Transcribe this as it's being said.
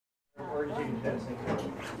already taken pens.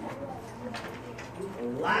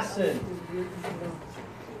 Lassen.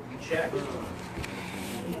 Check.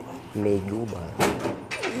 Meguba.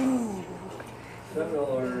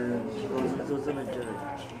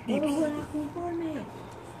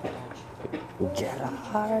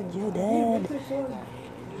 Gerard, you're dead.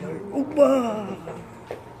 Uba.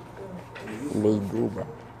 Meguba.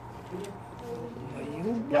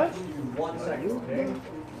 Yeah, just give you 1 second, okay?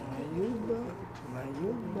 Mayuba.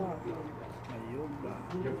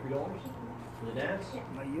 You have $3 for the dance?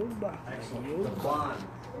 Mayuba. Excellent. The bond.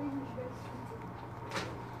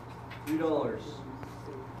 $3.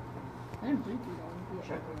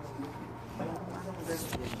 Check.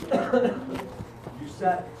 You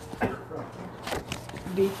set.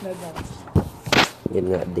 Date na dance. Yan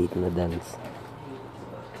nga, date na dance.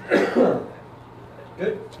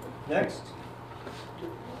 Good. Next.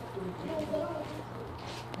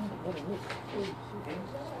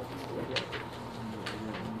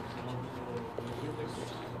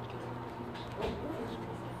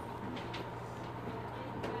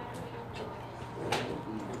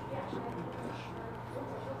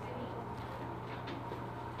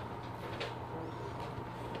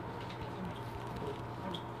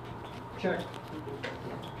 Check.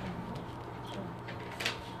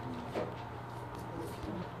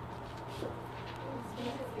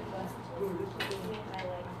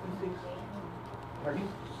 Pardon?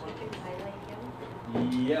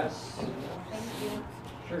 Yes. Thank you.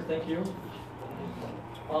 Sure, thank you.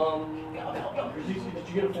 Did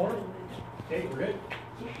you get a form? Okay, we're good.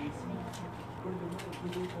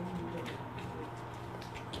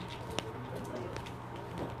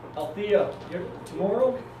 Althea, tomorrow,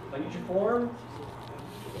 I need your form.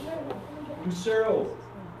 Lucero,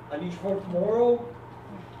 I need your form tomorrow.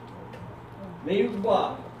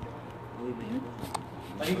 Mayuba,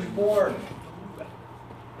 I need your form.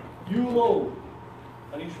 Joule,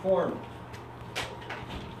 I need your form.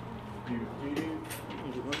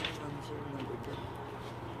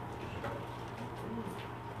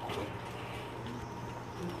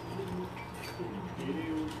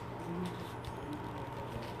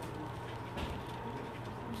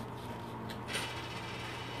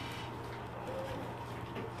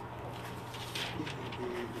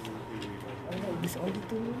 This only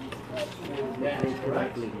two. Yeah,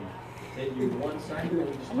 correct. Then you one side and you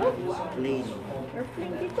just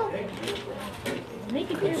Airplane dito. Make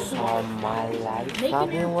an airplane. All my life I've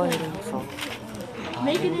been waiting for.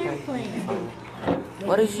 Make an airplane.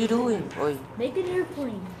 What is you doing? Oi. Make an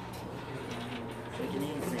airplane.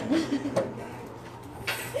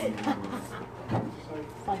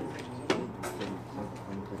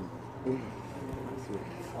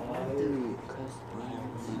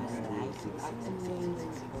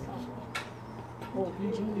 Oh,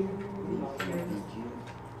 PG.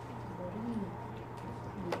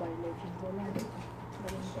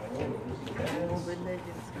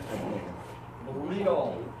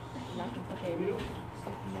 Real.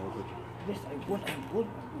 Yes, I won.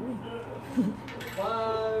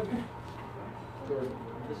 5.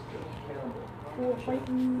 Oh,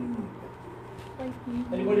 fighting.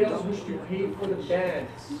 Anybody else wish to pay for the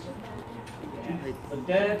dance? The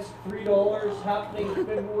dance, $3, happening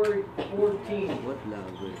February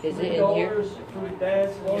 14th. Is it in here? $3 for the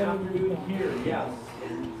dance, one afternoon here, yes.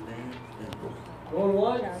 Going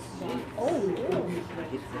once? Oh,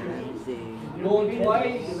 Going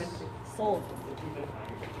twice? sold.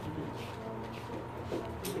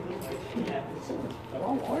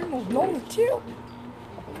 Oh, Arnold, no, chill.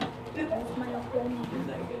 That's my opponent.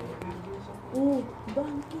 Oh,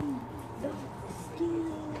 donkey.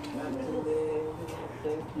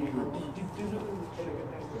 Thank you.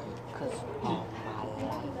 Cause all my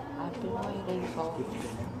life I've been waiting for.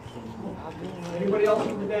 Anybody else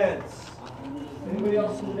in the dance? Anybody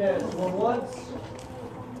else in the dance? Going once?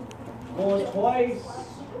 Going twice?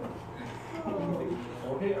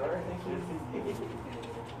 Okay, alright, thank you.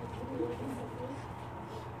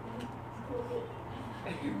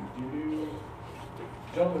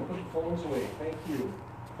 Gentlemen, put your phones away. Thank you.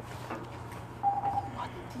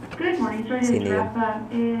 Good morning, sorry to interrupt.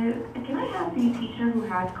 Can I have the teacher who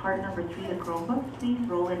has card number 3, the Chromebooks, please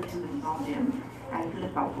roll into the small gym as soon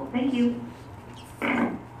as possible? Thank you.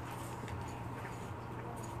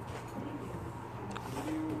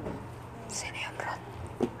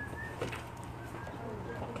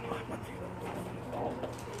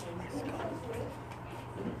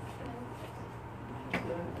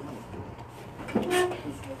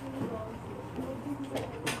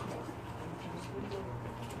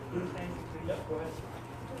 Yep, go ahead.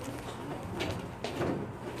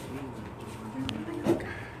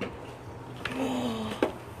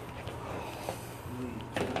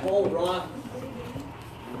 Paul Roth.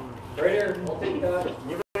 Right here, I'll take that.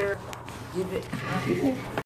 Give it.